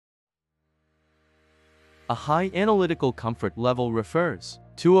A high analytical comfort level refers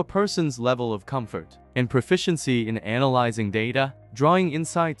to a person's level of comfort and proficiency in analyzing data, drawing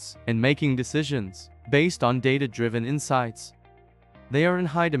insights, and making decisions based on data-driven insights. They are in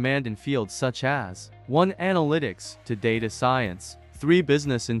high demand in fields such as 1. Analytics, 2. Data science, 3.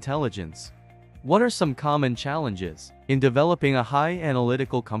 Business intelligence. What are some common challenges in developing a high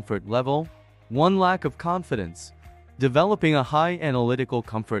analytical comfort level? 1. Lack of confidence. Developing a high analytical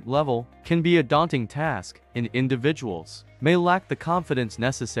comfort level can be a daunting task, and individuals may lack the confidence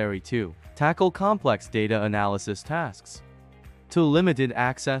necessary to tackle complex data analysis tasks. 2. Limited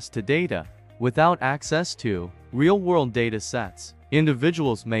access to data. Without access to real-world data sets,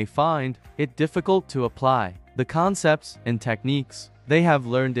 individuals may find it difficult to apply the concepts and techniques they have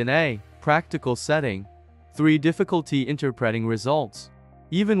learned in a practical setting. 3. Difficulty interpreting results.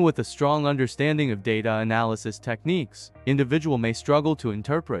 Even with a strong understanding of data analysis techniques, individual may struggle to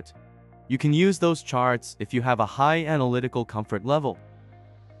interpret. You can use those charts if you have a high analytical comfort level.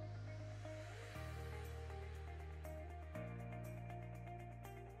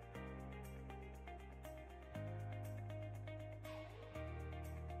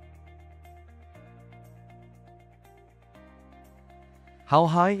 How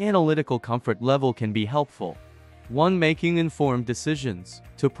high analytical comfort level can be helpful. 1. Making informed decisions.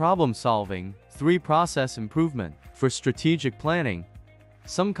 2. Problem solving. 3. Process improvement. For strategic planning.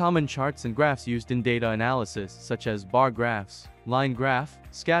 Some common charts and graphs used in data analysis, such as bar graphs, line graph,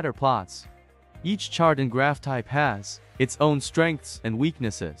 scatter plots. Each chart and graph type has its own strengths and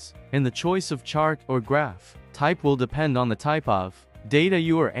weaknesses, and the choice of chart or graph type will depend on the type of data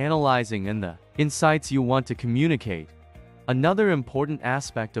you are analyzing and the insights you want to communicate. Another important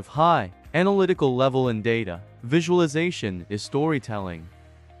aspect of high analytical level in data visualization is storytelling.